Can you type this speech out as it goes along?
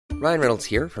Ryan Reynolds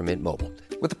here from Mint Mobile.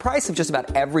 With the price of just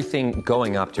about everything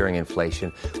going up during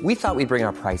inflation, we thought we'd bring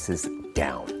our prices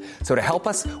down. So to help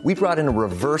us, we brought in a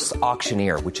reverse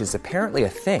auctioneer, which is apparently a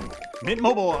thing. Mint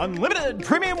Mobile Unlimited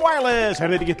Premium Wireless. How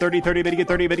to get 30, 30, bit to get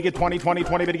 30, bit to get 20, 20,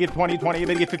 20, bit to get 20, 20,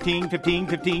 bit to get 15, 15,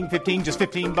 15, 15, just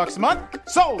 $15 a month?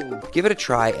 Sold! Give it a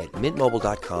try at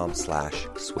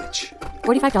mintmobile.com/switch.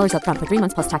 $45 up front for 3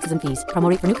 months plus taxes and fees. Promo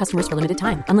rate for new customers for limited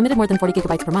time. Unlimited more than 40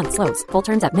 gigabytes per month. Slows full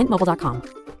terms at mintmobile.com.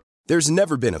 There's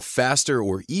never been a faster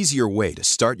or easier way to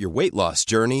start your weight loss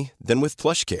journey than with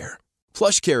PlushCare.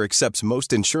 PlushCare accepts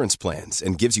most insurance plans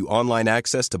and gives you online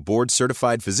access to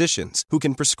board-certified physicians who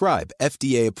can prescribe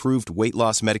FDA-approved weight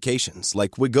loss medications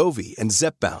like Wegovy and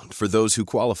Zepbound for those who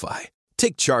qualify.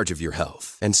 Take charge of your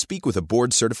health and speak with a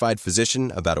board-certified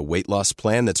physician about a weight loss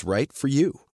plan that's right for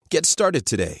you. Get started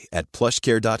today at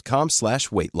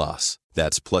plushcare.com/weight loss.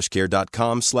 That's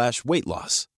plushcare.com/weight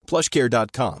loss.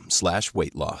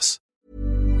 plushcare.com/weight loss.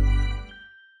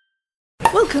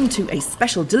 Welcome to a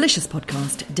special delicious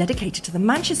podcast dedicated to the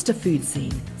Manchester food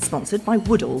scene, sponsored by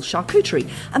Woodalls Charcuterie,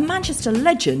 a Manchester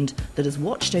legend that has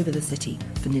watched over the city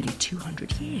for nearly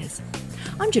 200 years.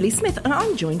 I'm Julie Smith and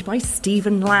I'm joined by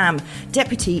Stephen Lamb,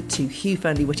 Deputy to Hugh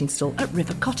Fernley-Whittingstall at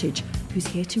River Cottage, who's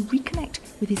here to reconnect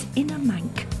with his inner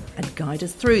Manc and guide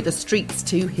us through the streets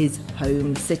to his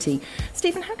home city.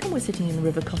 Stephen, how come we're sitting in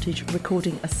River Cottage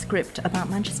recording a script about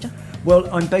Manchester? Well,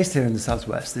 I'm based here in the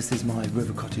southwest. This is my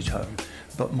River Cottage home,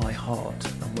 but my heart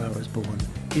and where I was born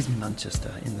is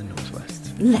Manchester in the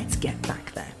northwest. Let's get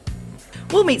back there.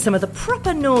 We'll meet some of the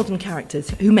proper northern characters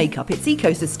who make up its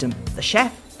ecosystem. The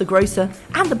chef, the grocer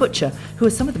and the butcher, who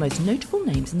are some of the most notable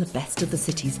names in the best of the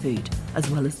city's food, as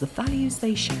well as the values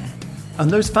they share. And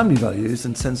those family values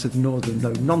and sense of northern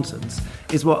no-nonsense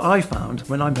is what I found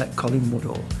when I met Colin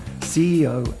Woodall,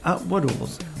 CEO at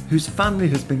Woodalls, whose family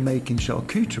has been making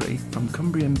charcuterie from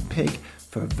Cumbrian pig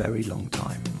for a very long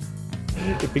time.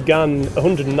 It began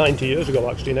 190 years ago,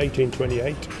 actually, in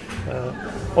 1828,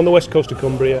 on the west coast of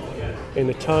Cumbria, in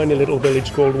a tiny little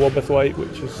village called Wobberthwaite,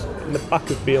 which is in the back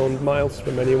of beyond miles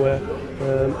from anywhere.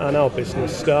 And our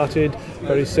business started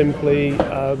very simply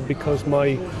because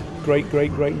my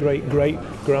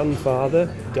great-great-great-great-great-grandfather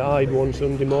died one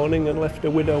Sunday morning and left a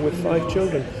widow with 5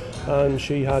 children. And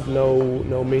she had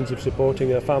no means of supporting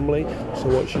her family. So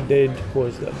what she did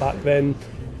was that back then,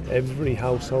 every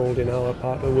household in our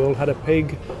part of the world had a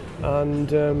pig,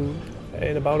 and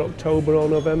in about October or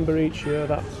November each year,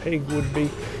 that pig would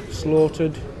be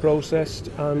slaughtered,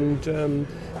 processed, and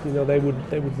they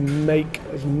would make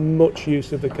as much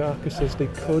use of the carcass as they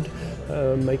could,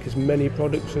 make as many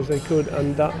products as they could,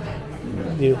 and that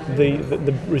the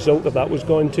result of that was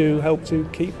going to help to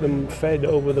keep them fed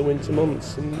over the winter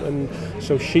months, and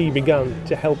so she began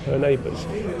to help her neighbours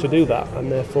to do that,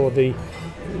 and therefore the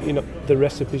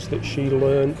recipes that she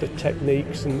learned, the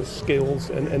techniques and the skills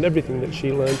and everything that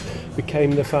she learned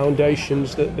became the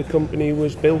foundations that the company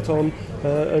was built on,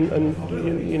 and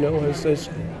has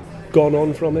gone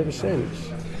on from ever since.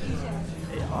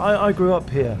 I grew up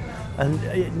here, and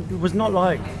it was not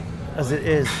like as it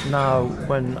is now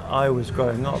when I was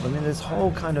growing up. I mean, this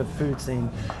whole kind of food scene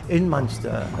in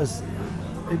Manchester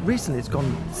recently it's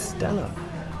gone stellar.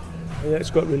 Yeah,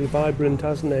 it's got really vibrant,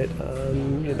 hasn't it? I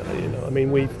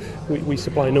mean, we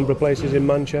supply a number of places in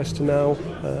Manchester now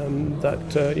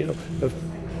that have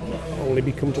only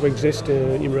become to exist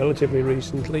relatively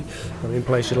recently. I mean,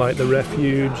 places like the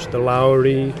Refuge, the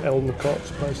Lowry, Elmcott,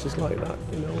 places like that.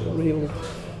 Real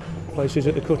places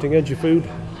at the cutting edge of food.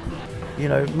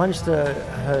 Manchester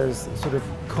has sort of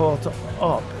caught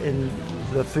up in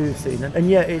the food scene, and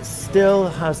yet it still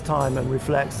has time and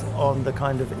reflects on the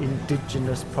kind of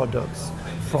indigenous products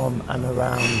from and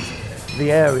around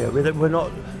the area. We're not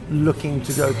looking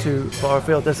to go too far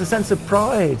afield. There's a sense of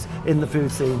pride in the food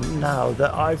scene now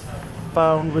that I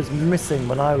found was missing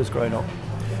when I was growing up.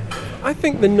 I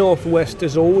think the Northwest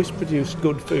has always produced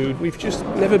good food. We've just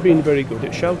never been very good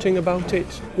at shouting about it.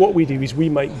 What we do is we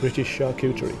make British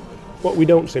charcuterie. What we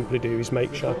don't simply do is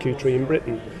make charcuterie in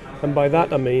Britain. And by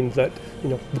that I mean that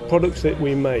the products that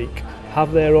we make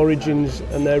have their origins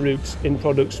and their roots in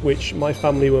products which my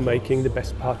family were making the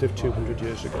best part of 200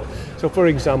 years ago. So for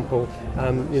example,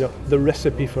 the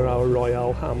recipe for our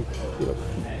Royale ham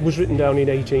was written down in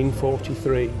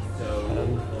 1843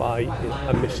 by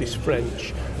a Mrs.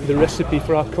 French. The recipe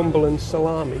for our Cumberland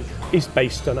salami is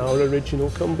based on our original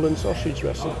Cumberland sausage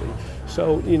recipe.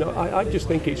 So, I just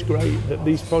think it's great that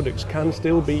these products can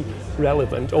still be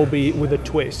relevant, albeit with a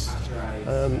twist,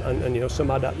 and you know,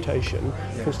 some adaptation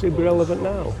can still be relevant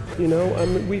now. You know,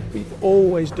 and we've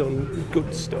always done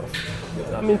good stuff.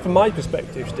 I mean, from my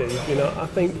perspective, Steve, you know, I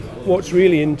think what's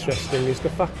really interesting is the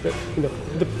fact that, you know,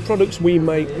 the products we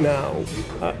make now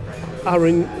are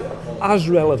as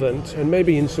relevant, and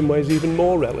maybe in some ways even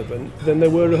more relevant than they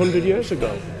were 100 years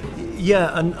ago.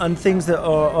 Yeah, and things that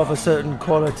are of a certain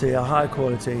quality, a high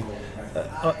quality,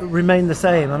 remain the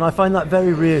same, and I find that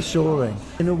very reassuring.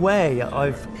 In a way,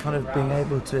 I've kind of been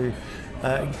able to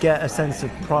get a sense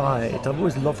of pride. I've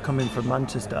always loved coming from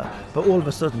Manchester, but all of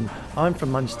a sudden I'm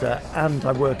from Manchester and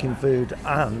I work in food,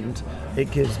 and it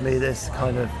gives me this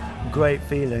kind of great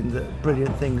feeling that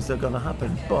brilliant things are going to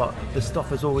happen, but the stuff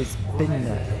has always been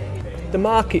there. The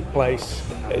marketplace,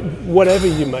 whatever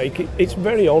you make, it's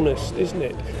very honest, isn't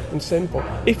it, and simple.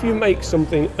 If you make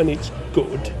something and it's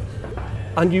good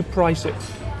and you price it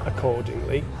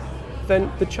accordingly,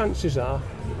 then the chances are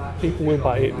people will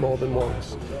buy it more than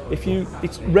once.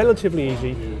 It's relatively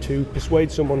easy to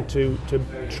persuade someone to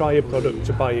try a product,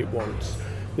 to buy it once.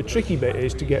 The tricky bit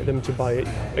is to get them to buy it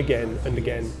again and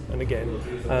again and again.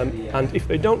 And if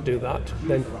they don't do that,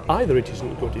 then either it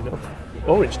isn't good enough,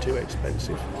 or it's too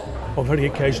expensive, or very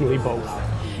occasionally both.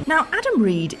 Now, Adam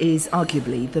Reed is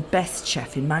arguably the best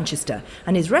chef in Manchester,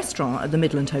 and his restaurant at the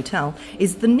Midland Hotel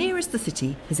is the nearest the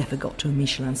city has ever got to a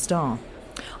Michelin star.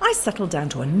 I settled down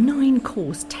to a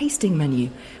 9-course tasting menu,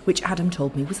 which Adam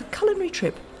told me was a culinary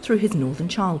trip through his northern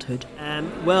childhood.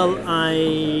 Well,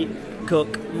 I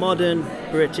cook modern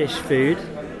British food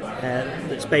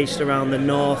that's based around the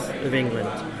north of England,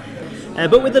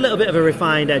 but with a little bit of a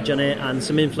refined edge on it and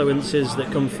some influences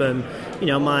that come from, you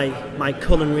know, my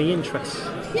culinary interests.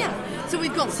 Yeah, so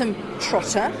we've got some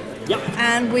trotter, yep,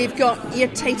 and we've got your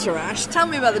tater ash. Tell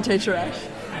me about the tater ash.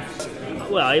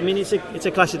 Well, I mean, it's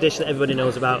a classic dish that everybody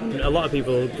knows about. A lot of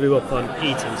people grew up on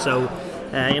eating. So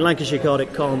in Lancashire, you called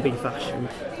it corned beef ash.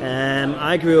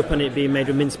 I grew up on it being made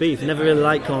with minced beef. I never really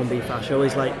liked corned beef ash. I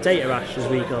always liked tater ash, as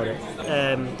we called it.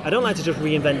 I don't like to just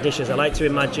reinvent dishes. I like to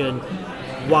imagine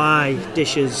why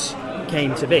dishes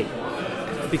came to be.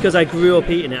 Because I grew up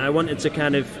eating it, I wanted to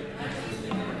kind of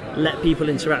let people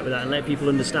interact with that and let people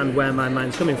understand where my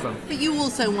mind's coming from. But you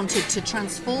also wanted to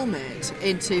transform it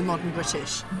into modern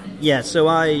British. Yeah, so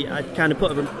I kind of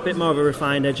put a bit more of a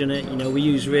refined edge on it. You know, we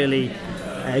use really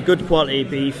good quality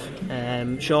beef,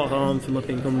 shorthorn from up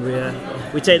in Cumbria.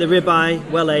 We take the ribeye,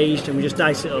 well aged, and we just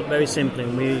dice it up very simply.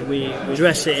 And we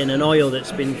dress it in an oil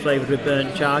that's been flavoured with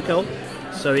burnt charcoal.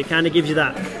 So it kind of gives you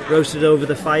that roasted over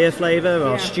the fire flavour,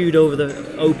 or stewed over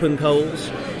the open coals.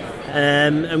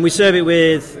 And we serve it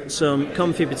with some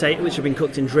confit potato, which have been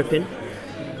cooked in dripping,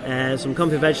 some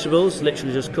confit vegetables,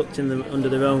 literally just cooked under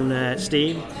their own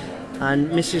steam,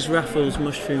 and Mrs. Raffles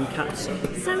mushroom catsup.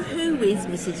 So who is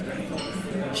Mrs.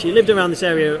 Raffles? She lived around this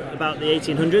area about the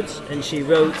 1800s, and she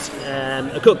wrote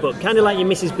a cookbook, kind of like your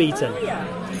Mrs. Beeton,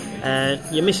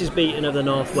 your Mrs. Beeton of the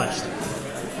Northwest.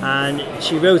 And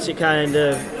she wrote it kind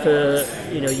of for,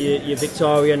 you know, your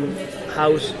Victorian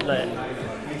house, like,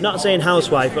 not saying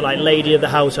housewife, but like lady of the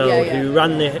household who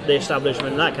ran the establishment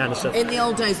and that kind of stuff. In the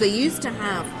old days, they used to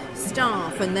have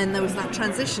staff, and then there was that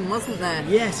transition, wasn't there?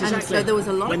 Yes, exactly. And so there was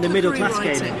a lot when of the middle cookery class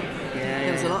writing. came in.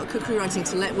 There was a lot of cookery writing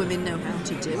to let women know how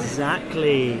to do it.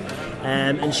 Exactly.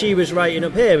 And she was writing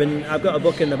up here, and I've got a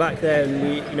book in the back there,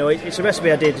 and you know, it's a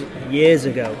recipe I did years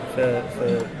ago for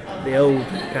the old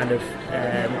kind of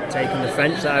take on the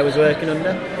French that I was working under.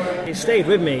 It stayed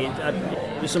with me.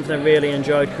 It was something I really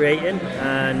enjoyed creating,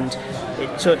 and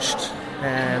it touched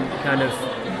kind of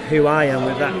who I am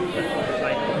with that,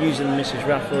 like using Mrs.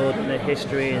 Rafford and the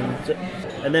history,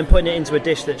 and then putting it into a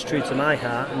dish that's true to my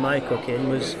heart and my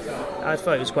cooking I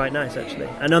thought it was quite nice, actually.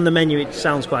 And on the menu it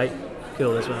sounds quite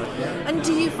cool as well. And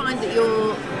do you find that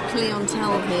your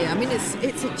clientele here, I mean,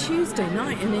 it's a Tuesday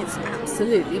night and it's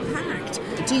absolutely packed.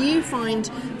 Do you find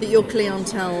that your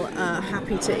clientele are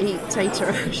happy to eat tater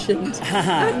ash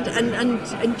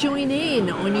and join in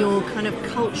on your kind of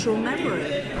cultural memory?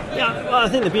 Yeah, well, I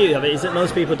think the beauty of it is that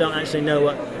most people don't actually know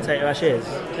what tater ash is.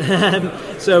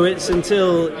 So it's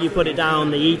until you put it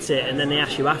down, they eat it, and then they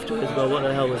ask you afterwards, well, what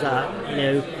the hell was that? You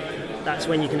know, that's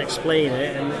when you can explain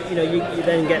it, and you know, you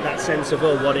then get that sense of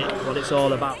what it's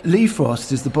all about. Lee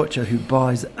Frost is the butcher who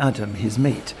buys Adam his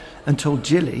meat, and told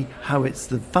Gilly how it's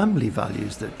the family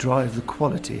values that drive the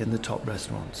quality in the top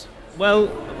restaurants. Well,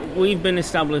 we've been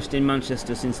established in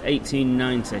Manchester since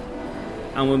 1890,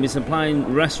 and we've been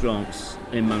supplying restaurants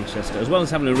in Manchester, as well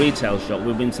as having a retail shop.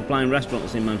 We've been supplying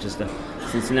restaurants in Manchester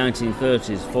since the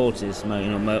 1930s, 40s.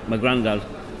 My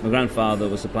grandfather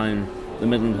was supplying the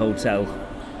Midland Hotel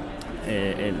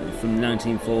from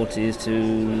 1940s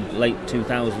to late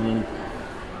 2000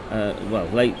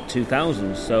 late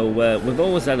 2000s. So we've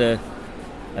always had a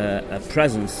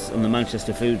presence on the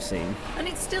Manchester food scene. And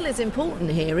it still is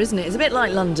important here, isn't it? It's a bit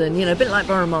like London, a bit like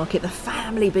Borough Market. The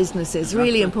family business is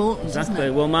really important, Exactly. isn't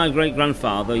it? Well, my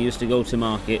great-grandfather used to go to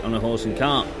market on a horse and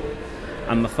cart.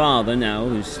 And my father now,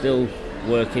 who's still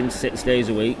working 6 days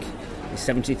a week, he's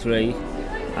 73,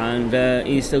 and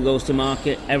he still goes to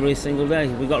market every single day.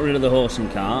 We got rid of the horse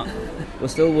and cart. We're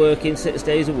still working 6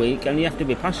 days a week, and you have to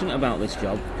be passionate about this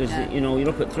job because, you're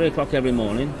up at 3 o'clock every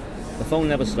morning. The phone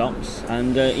never stops,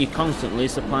 and you're constantly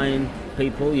supplying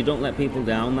people. You don't let people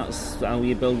down. That's how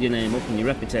you build your name up and your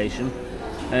reputation,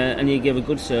 and you give a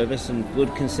good service and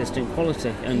good, consistent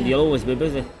quality, and you'll always be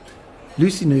busy.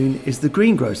 Lucy Noon is the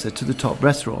greengrocer to the top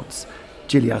restaurants.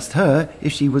 Jilly asked her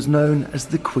if she was known as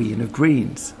the Queen of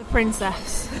Greens. The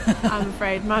princess, I'm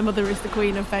afraid. My mother is the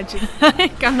Queen of Veg. I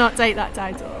cannot take that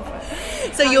title.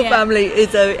 So your family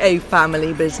is a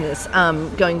family business,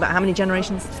 going back how many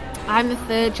generations? I'm the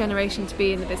third generation to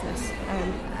be in the business.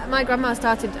 My grandma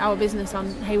started our business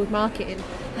on Hayward Market in,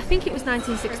 I think it was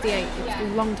 1968. It was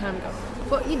a long time ago.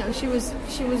 But she was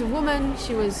a woman.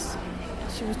 She was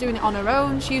doing it on her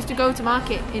own. She used to go to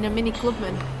market in a Mini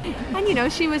Clubman,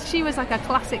 and she was like a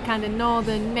classic kind of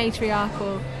northern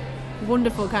matriarchal,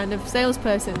 wonderful kind of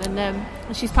salesperson.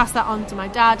 And she's passed that on to my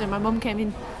dad, and my mum came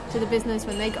into the business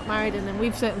when they got married, and then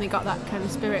we've certainly got that kind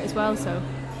of spirit as well. So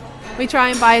we try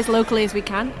and buy as locally as we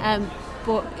can,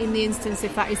 but in the instance,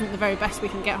 if that isn't the very best we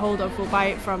can get hold of, we'll buy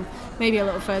it from maybe a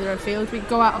little further afield. We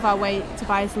go out of our way to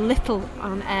buy as little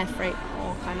on air freight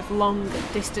or kind of long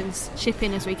distance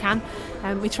shipping as we can.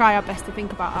 We try our best to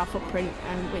think about our footprint,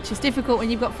 which is difficult when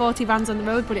you've got 40 vans on the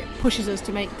road, but it pushes us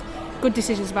to make good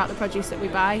decisions about the produce that we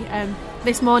buy.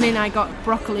 This morning I got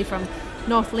broccoli from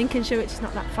North Lincolnshire, which is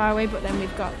not that far away, but then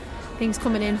we've got things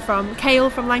coming in from kale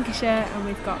from Lancashire, and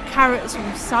we've got carrots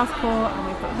from Southport, and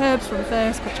we've got herbs from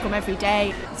Thirsk, which come every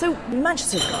day. So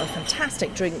Manchester's got a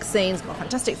fantastic drink scene, it's got a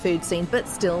fantastic food scene, but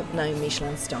still no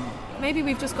Michelin star. Maybe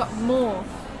we've just got more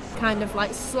kind of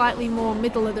like slightly more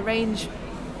middle of the range,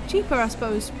 cheaper I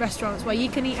suppose, restaurants where you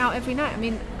can eat out every night. I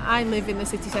mean, I live in the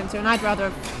city centre and I'd rather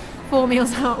have 4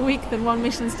 meals out a week than 1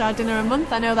 Michelin star dinner a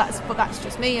month. I know but that's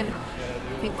just me, and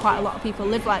I think quite a lot of people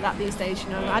live like that these days.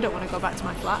 I don't want to go back to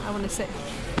my flat. I want to sit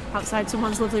outside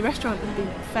someone's lovely restaurant and be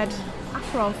fed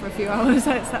Aperol for a few hours.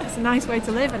 That's a nice way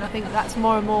to live, and I think that's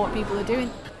more and more what people are doing.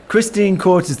 Christine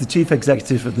Court is the Chief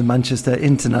Executive of the Manchester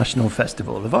International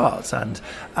Festival of Arts, and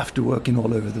after working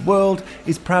all over the world,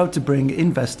 is proud to bring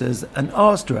investors and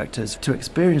arts directors to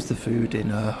experience the food in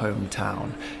her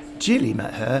hometown. Jilly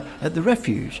met her at the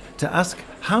Refuge to ask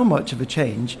how much of a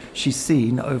change she's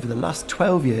seen over the last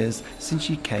 12 years since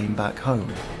she came back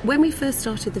home. When we first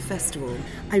started the festival,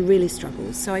 I really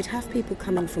struggled. So I'd have people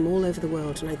coming from all over the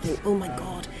world and I'd think, oh my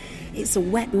God, it's a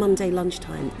wet Monday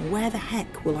lunchtime. Where the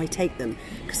heck will I take them?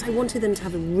 Because I wanted them to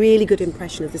have a really good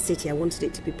impression of the city. I wanted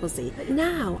it to be buzzy. But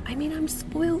now, I'm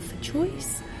spoiled for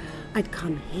choice. I'd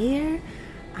come here,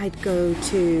 I'd go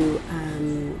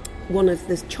to one of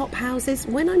the chop houses.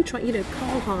 When I'm trying,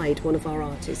 Carl Hyde, one of our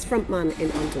artists, frontman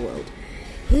in Underworld,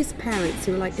 his parents,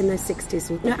 who were like in their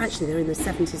 60s, no, actually they're in their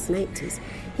 70s and 80s,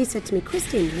 he said to me,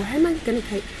 Christine, where am I going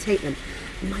to take them?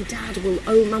 My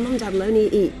mum and dad will only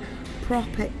eat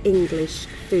proper English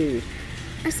food.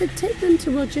 I said, take them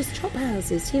to Roger's chop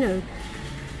houses,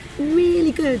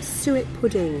 really good suet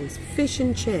puddings, fish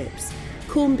and chips,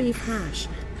 corned beef hash.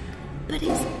 But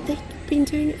they've been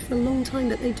doing it for a long time,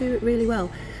 but they do it really well.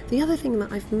 The other thing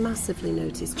that I've massively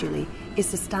noticed, Julie,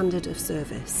 is the standard of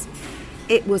service.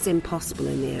 It was impossible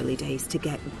in the early days to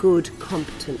get good,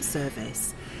 competent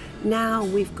service. Now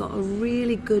we've got a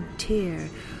really good tier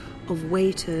of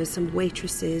waiters and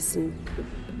waitresses and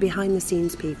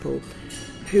behind-the-scenes people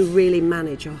who really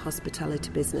manage our hospitality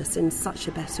business in such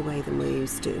a better way than we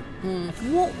used to.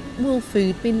 What will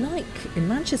food be like in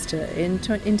Manchester in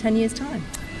 10 years' time?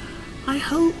 I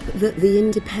hope that the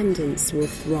independents will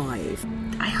thrive.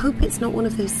 I hope it's not one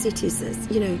of those cities that's,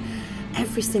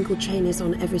 every single chain is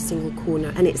on every single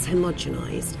corner and it's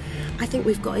homogenised. I think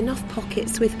we've got enough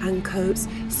pockets with Ancoats,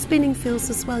 spinning fields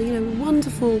as well,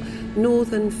 wonderful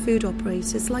northern food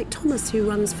operators like Thomas, who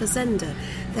runs Fazenda.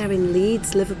 They're in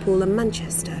Leeds, Liverpool and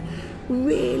Manchester.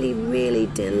 Really, really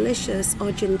delicious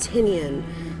Argentinian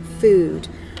food.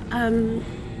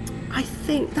 I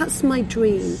think that's my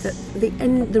dream, that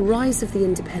the rise of the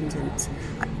independent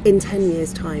in 10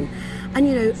 years' time. And,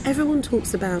 everyone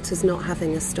talks about us not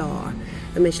having a star,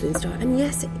 a Michelin star. And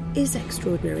yes, it is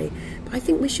extraordinary. But I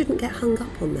think we shouldn't get hung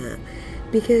up on that,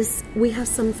 because we have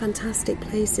some fantastic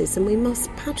places and we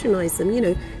must patronise them.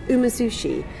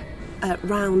 Umazushi,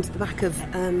 round the back of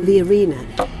the arena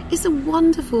is a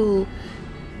wonderful,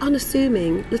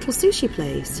 unassuming little sushi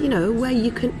place, you know, where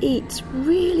you can eat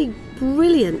really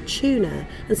brilliant tuna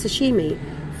and sashimi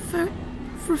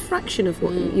for a fraction of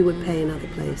what you would pay in other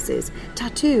places.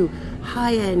 Tattoo,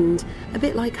 high-end, a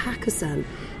bit like Hakkasan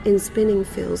in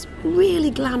Spinningfields,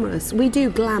 really glamorous. We do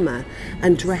glamour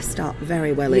and dressed up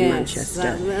very well in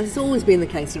Manchester. That's always been the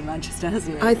case in Manchester,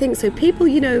 hasn't it? I think so. People,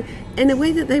 you know, in a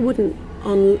way that they wouldn't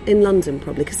in London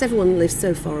probably, because everyone lives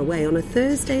so far away, on a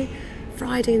Thursday,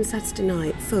 Friday and Saturday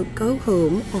night, folk go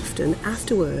home often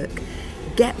after work,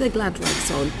 get their glad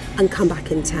rags on and come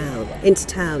back into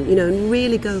town, you know, and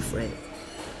really go for it.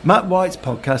 Matt White's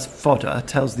podcast Fodder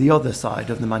tells the other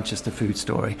side of the Manchester food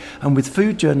story, and with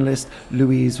food journalist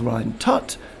Louise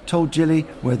Ryan-Tutt told Gilly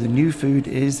where the new food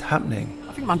is happening.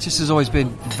 I think Manchester's always been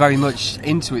very much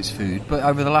into its food, but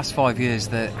over the last 5 years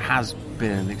there has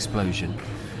been an explosion.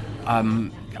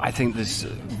 I think there's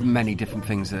many different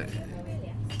things that...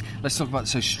 Let's talk about,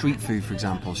 street food, for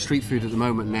example. Street food at the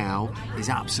moment now is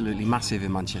absolutely massive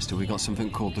in Manchester. We've got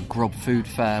something called the Grub Food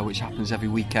Fair, which happens every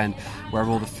weekend, where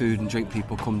all the food and drink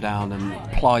people come down and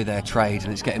ply their trade,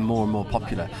 and it's getting more and more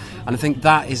popular. And I think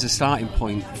that is a starting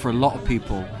point for a lot of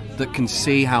people that can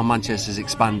see how Manchester's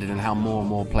expanded and how more and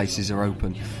more places are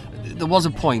open. There was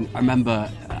a point, I remember,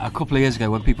 a couple of years ago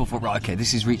when people thought, right, okay,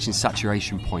 this is reaching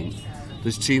saturation point.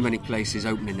 There's too many places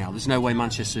opening now. There's no way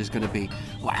Manchester is going to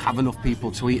have enough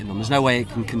people to eat in them. There's no way it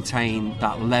can contain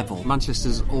that level.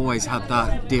 Manchester's always had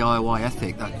that DIY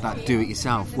ethic, that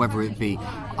do-it-yourself, whether it be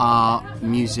art,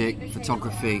 music,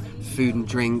 photography, food and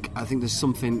drink. I think there's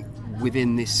something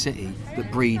within this city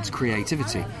that breeds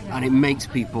creativity, and it makes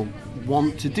people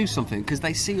want to do something because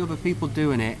they see other people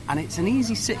doing it, and it's an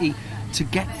easy city to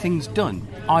get things done.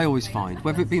 I always find,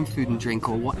 whether it be in food and drink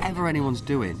or whatever anyone's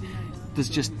doing,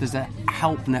 there's a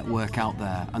help network out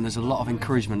there, and there's a lot of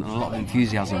encouragement and a lot of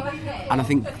enthusiasm, and I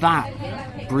think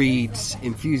that breeds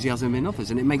enthusiasm in others,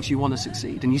 and it makes you want to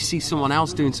succeed. And you see someone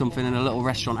else doing something in a little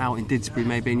restaurant out in Didsbury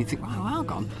maybe, and you think, oh, hang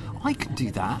on, I can do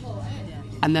that,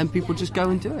 and then people just go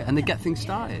and do it and they get things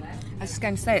started. I was just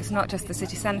going to say, it's not just the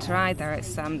city centre either,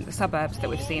 it's the suburbs that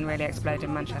we've seen really explode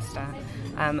in Manchester,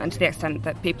 and to the extent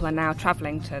that people are now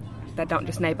travelling to... They're not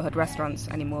just neighbourhood restaurants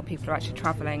anymore, people are actually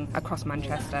travelling across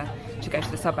Manchester to go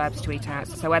to the suburbs to eat out.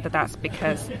 So whether that's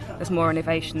because there's more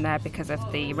innovation there because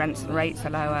of the rents and rates are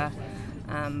lower,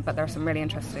 but there are some really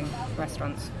interesting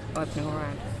restaurants opening all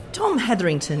around. Tom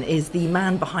Hetherington is the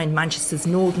man behind Manchester's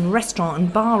Northern Restaurant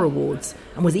and Bar Awards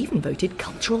and was even voted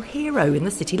Cultural Hero in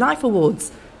the City Life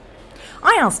Awards.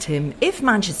 I asked him if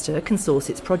Manchester can source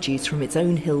its produce from its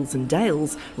own hills and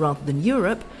dales rather than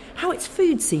Europe, how its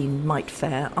food scene might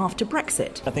fare after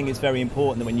Brexit. I think it's very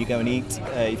important that when you go and eat,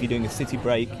 if you're doing a city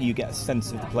break, you get a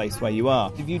sense of the place where you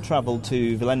are. If you travel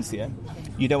to Valencia,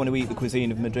 you don't want to eat the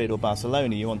cuisine of Madrid or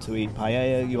Barcelona. You want to eat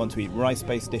paella, you want to eat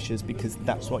rice-based dishes, because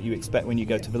that's what you expect when you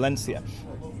go to Valencia.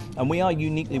 And we are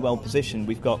uniquely well positioned.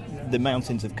 We've got the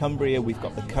mountains of Cumbria, we've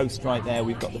got the coast right there,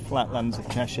 we've got the flatlands of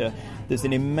Cheshire. There's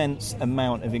an immense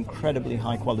amount of incredibly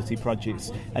high quality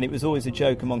produce, and it was always a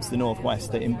joke amongst the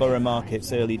Northwest that in Borough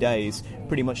Market's early days,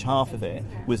 pretty much half of it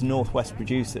was Northwest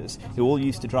producers who all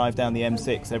used to drive down the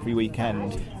M6 every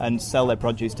weekend and sell their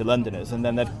produce to Londoners, and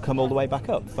then they'd come all the way back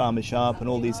up. Farmer Sharp and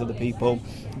all these other people,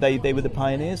 they were the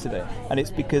pioneers of it, and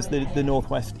it's because the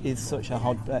Northwest is such a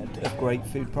hotbed of great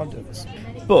food products.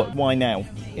 But why now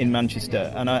in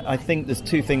Manchester? And I think there's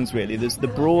two things really. There's the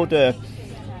broader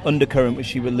undercurrent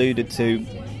which you alluded to,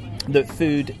 that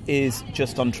food is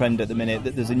just on trend at the minute,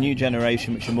 that there's a new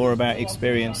generation which are more about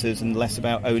experiences and less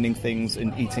about owning things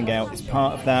and eating out is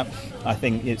part of that. I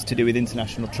think it's to do with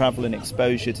international travel and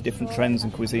exposure to different trends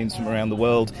and cuisines from around the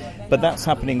world, but that's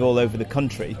happening all over the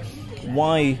country.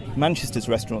 Why Manchester's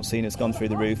restaurant scene has gone through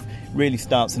the roof really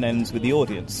starts and ends with the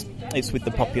audience. It's with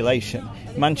the population.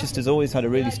 Manchester's always had a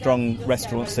really strong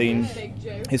restaurant scene.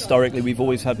 Historically, we've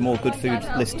always had more good food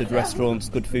listed restaurants,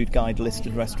 good food guide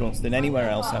listed restaurants than anywhere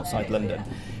else outside London.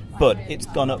 But it's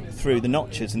gone up through the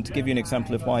notches, and to give you an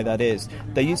example of why that is,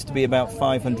 there used to be about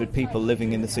 500 people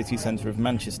living in the city centre of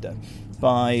Manchester.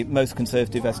 By most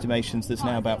conservative estimations, there's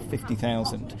now about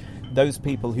 50,000. Those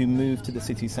people who move to the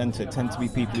city centre tend to be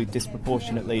people who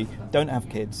disproportionately don't have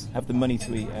kids, have the money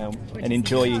to eat out and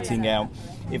enjoy eating out.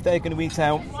 If they're going to eat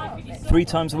out 3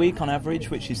 times a week on average,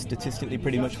 which is statistically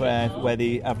pretty much where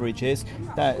the average is,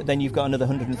 then you've got another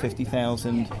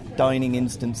 150,000 dining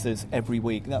instances every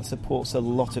week. That supports a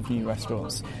lot of new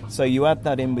restaurants. So you add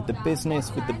that in with the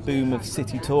business, with the boom of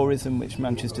city tourism, which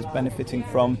Manchester's benefiting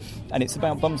from, and it's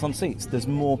about bums on seats. There's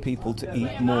more people to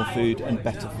eat more food and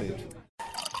better food.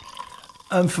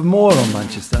 And for more on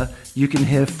Manchester, you can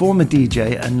hear former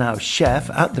DJ and now chef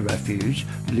at the Refuge,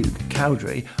 Luke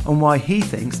Cowdery, on why he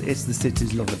thinks it's the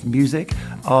city's love of music,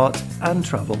 art and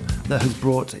travel that has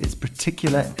brought its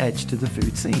particular edge to the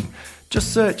food scene.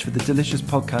 Just search for The Delicious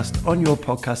Podcast on your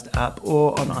podcast app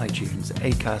or on iTunes,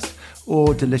 Acast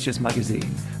or Delicious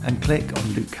Magazine and click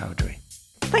on Luke Cowdery.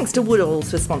 Thanks to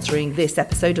Woodalls for sponsoring this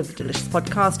episode of The Delicious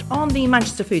Podcast on the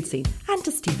Manchester food scene, and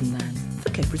to Stephen Laird for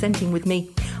co-presenting with me.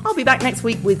 I'll be back next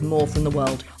week with more from the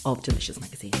world of Delicious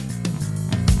Magazine.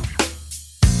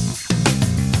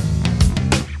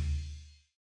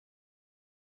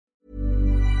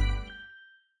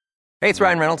 Hey, it's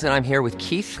Ryan Reynolds, and I'm here with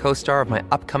Keith, co-star of my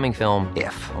upcoming film,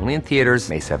 If, only in theaters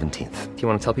May 17th. Do you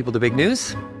want to tell people the big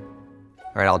news?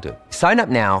 All right, I'll do it. Sign up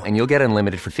now and you'll get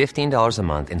unlimited for $15 a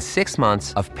month and 6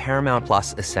 months of Paramount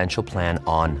Plus Essential Plan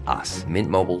on us.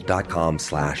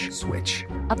 MintMobile.com/switch.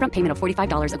 Upfront payment of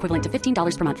 $45 equivalent to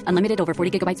 $15 per month. Unlimited over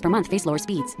 40 gigabytes per month. Face lower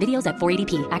speeds. Videos at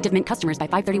 480p. Active Mint customers by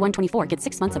 531.24 get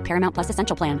 6 months of Paramount Plus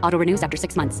Essential Plan. Auto renews after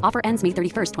 6 months. Offer ends May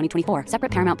 31st, 2024.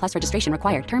 Separate Paramount Plus registration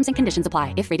required. Terms and conditions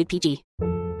apply if rated PG.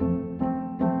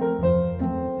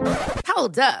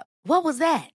 Hold up. What was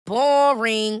that?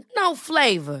 Boring. No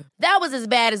flavor. That was as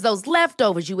bad as those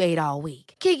leftovers you ate all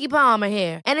week. Keke Palmer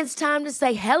here, and it's time to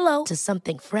say hello to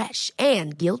something fresh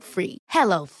and guilt-free.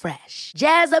 Hello Fresh.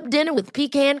 Jazz up dinner with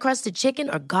pecan-crusted chicken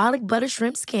or garlic butter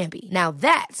shrimp scampi. Now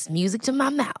that's music to my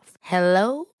mouth.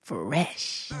 Hello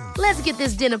Fresh. Let's get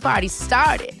this dinner party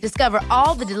started. Discover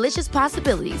all the delicious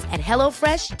possibilities at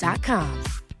HelloFresh.com.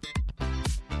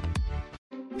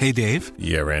 Hey, Dave.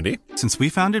 Yeah, Randy. Since we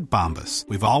founded Bombas,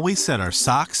 we've always said our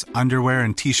socks, underwear,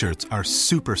 and T-shirts are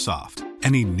super soft.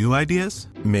 Any new ideas?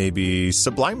 Maybe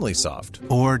sublimely soft.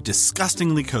 Or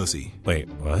disgustingly cozy. Wait,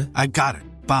 what? I got it.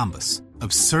 Bombas.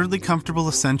 Absurdly comfortable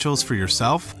essentials for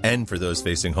yourself and for those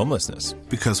facing homelessness.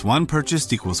 Because one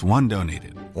purchased equals one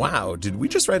donated. Wow, did we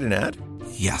just write an ad?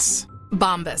 Yes.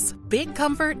 Bombas. Big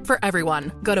comfort for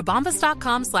everyone. Go to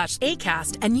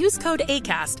bombas.com/ACAST and use code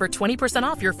ACAST for 20%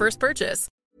 off your first purchase.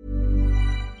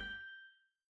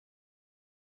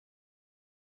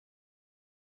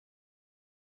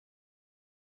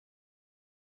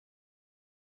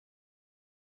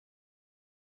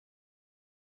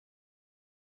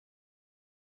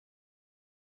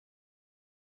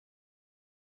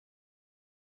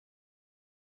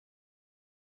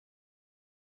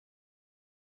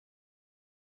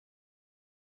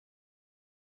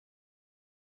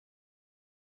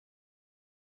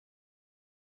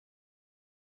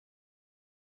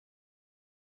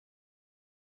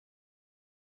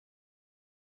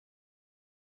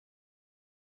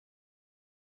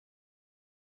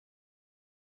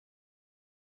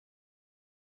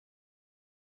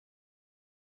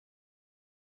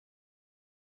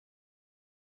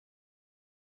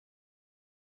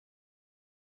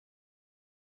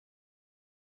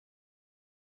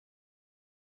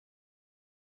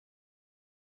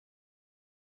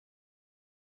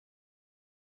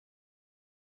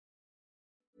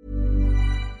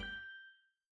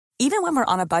 Even when we're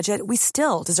on a budget, we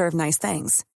still deserve nice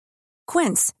things.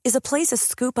 Quince is a place to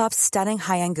scoop up stunning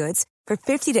high-end goods for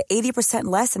 50 to 80%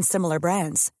 less than similar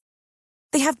brands.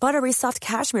 They have buttery soft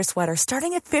cashmere sweaters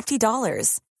starting at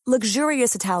 $50,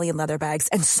 luxurious Italian leather bags,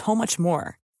 and so much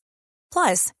more.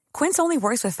 Plus, Quince only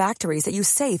works with factories that use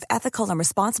safe, ethical, and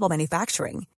responsible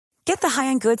manufacturing. Get the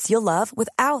high-end goods you'll love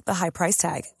without the high price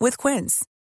tag with Quince.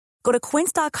 Go to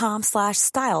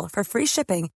quince.com/style for free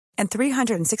shipping and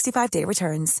 365-day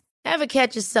returns. Ever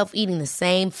catch yourself eating the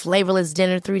same flavorless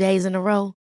dinner 3 days in a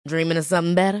row? Dreaming of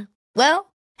something better?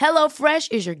 Well,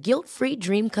 HelloFresh is your guilt-free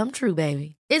dream come true,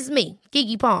 baby. It's me,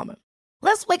 Keke Palmer.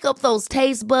 Let's wake up those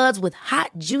taste buds with hot,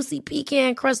 juicy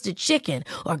pecan-crusted chicken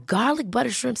or garlic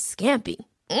butter shrimp scampi.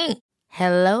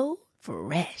 Hello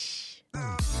Fresh.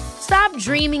 Stop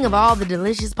dreaming of all the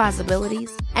delicious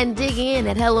possibilities and dig in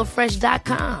at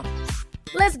HelloFresh.com.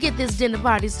 Let's get this dinner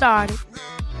party started.